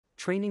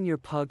Training your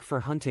pug for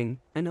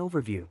hunting, an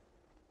overview.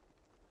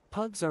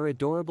 Pugs are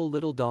adorable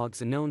little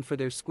dogs known for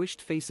their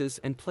squished faces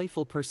and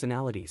playful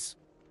personalities.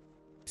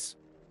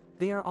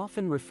 They are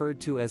often referred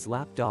to as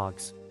lap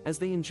dogs, as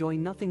they enjoy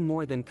nothing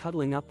more than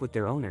cuddling up with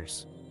their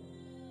owners.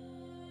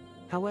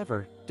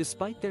 However,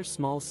 despite their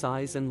small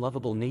size and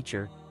lovable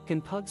nature,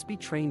 can pugs be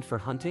trained for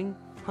hunting?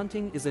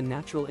 Hunting is a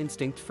natural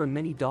instinct for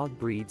many dog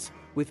breeds,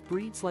 with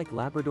breeds like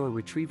Labrador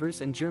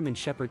retrievers and German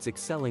shepherds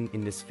excelling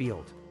in this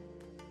field.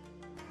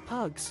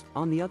 Pugs,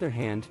 on the other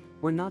hand,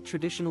 were not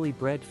traditionally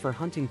bred for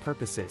hunting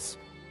purposes.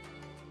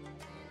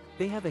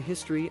 They have a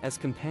history as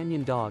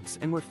companion dogs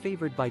and were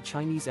favored by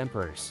Chinese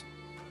emperors.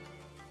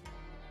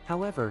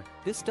 However,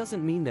 this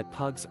doesn't mean that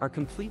pugs are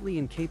completely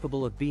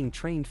incapable of being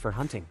trained for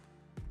hunting.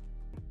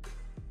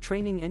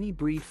 Training any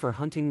breed for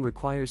hunting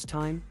requires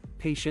time,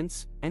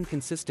 patience, and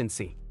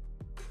consistency.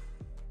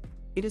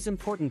 It is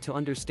important to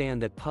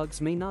understand that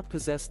pugs may not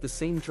possess the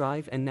same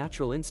drive and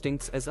natural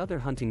instincts as other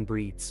hunting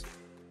breeds.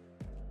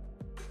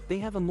 They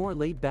have a more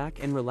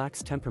laid-back and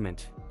relaxed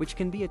temperament, which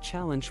can be a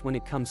challenge when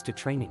it comes to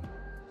training.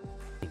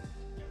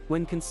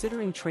 When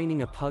considering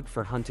training a pug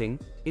for hunting,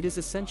 it is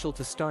essential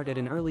to start at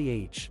an early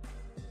age.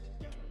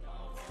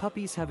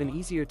 Puppies have an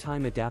easier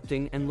time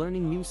adapting and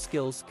learning new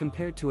skills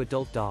compared to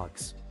adult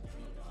dogs.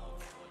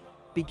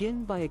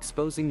 Begin by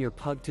exposing your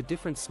pug to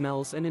different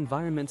smells and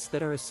environments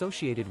that are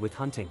associated with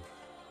hunting.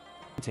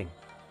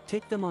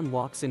 Take them on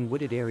walks in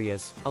wooded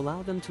areas,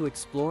 allow them to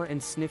explore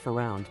and sniff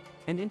around,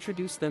 and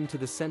introduce them to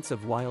the sense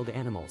of wild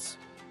animals.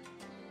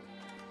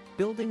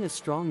 Building a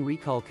strong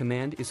recall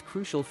command is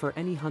crucial for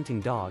any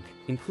hunting dog,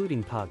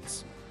 including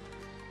pugs.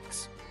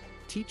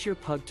 Teach your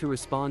pug to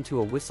respond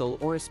to a whistle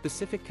or a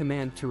specific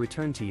command to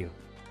return to you.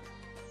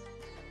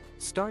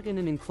 Start in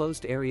an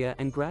enclosed area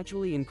and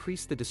gradually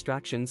increase the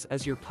distractions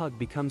as your pug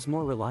becomes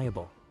more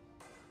reliable.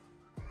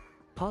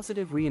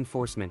 Positive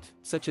reinforcement,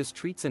 such as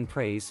treats and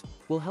praise,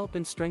 will help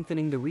in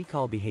strengthening the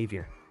recall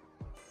behavior.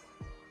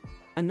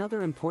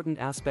 Another important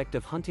aspect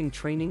of hunting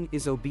training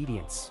is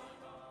obedience.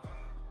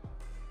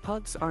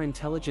 Pugs are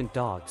intelligent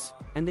dogs,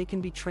 and they can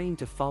be trained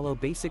to follow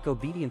basic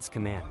obedience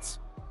commands.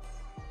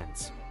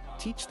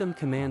 Teach them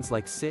commands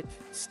like sit,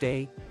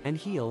 stay, and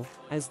heel,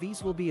 as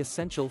these will be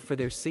essential for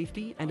their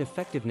safety and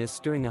effectiveness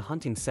during a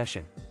hunting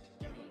session.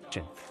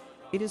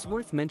 It is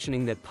worth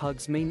mentioning that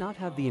pugs may not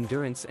have the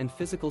endurance and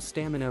physical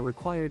stamina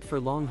required for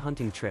long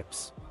hunting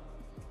trips.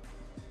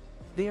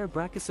 They are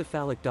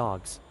brachycephalic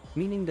dogs,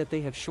 meaning that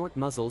they have short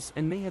muzzles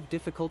and may have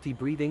difficulty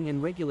breathing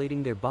and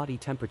regulating their body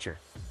temperature.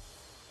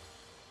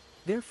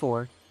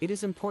 Therefore, it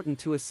is important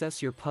to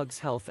assess your pug's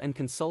health and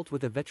consult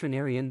with a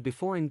veterinarian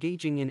before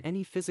engaging in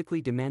any physically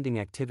demanding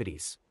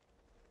activities.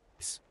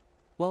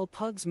 While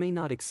pugs may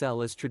not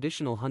excel as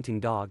traditional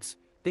hunting dogs,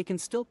 they can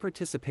still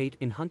participate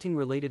in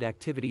hunting-related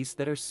activities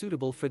that are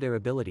suitable for their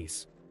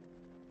abilities.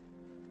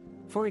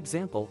 For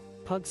example,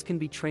 pugs can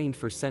be trained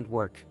for scent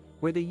work,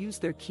 where they use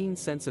their keen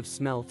sense of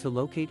smell to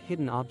locate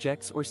hidden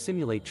objects or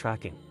simulate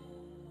tracking.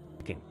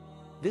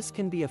 This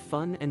can be a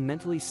fun and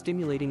mentally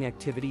stimulating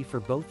activity for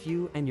both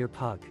you and your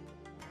pug.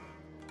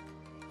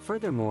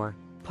 Furthermore,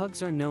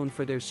 pugs are known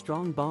for their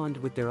strong bond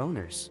with their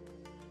owners.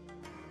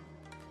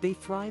 They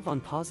thrive on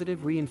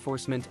positive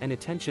reinforcement and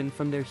attention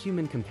from their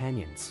human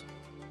companions.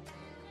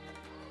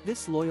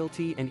 This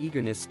loyalty and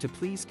eagerness to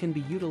please can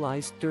be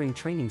utilized during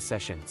training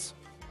sessions.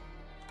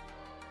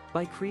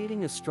 By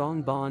creating a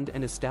strong bond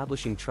and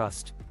establishing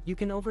trust, you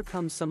can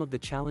overcome some of the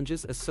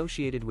challenges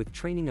associated with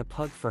training a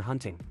pug for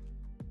hunting.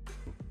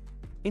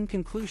 In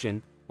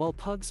conclusion, while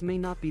pugs may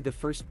not be the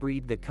first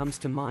breed that comes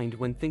to mind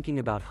when thinking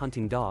about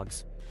hunting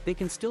dogs, they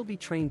can still be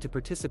trained to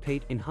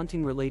participate in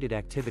hunting-related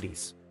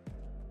activities.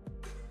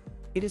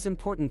 It is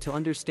important to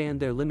understand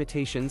their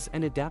limitations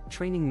and adapt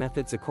training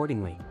methods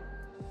accordingly.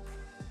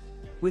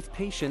 With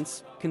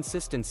patience,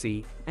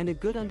 consistency, and a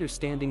good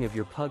understanding of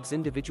your pug's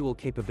individual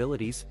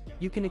capabilities,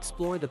 you can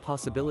explore the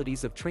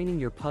possibilities of training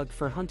your pug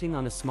for hunting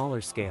on a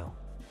smaller scale.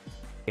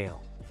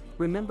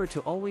 Remember to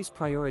always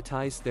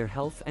prioritize their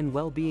health and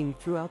well-being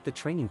throughout the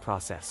training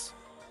process.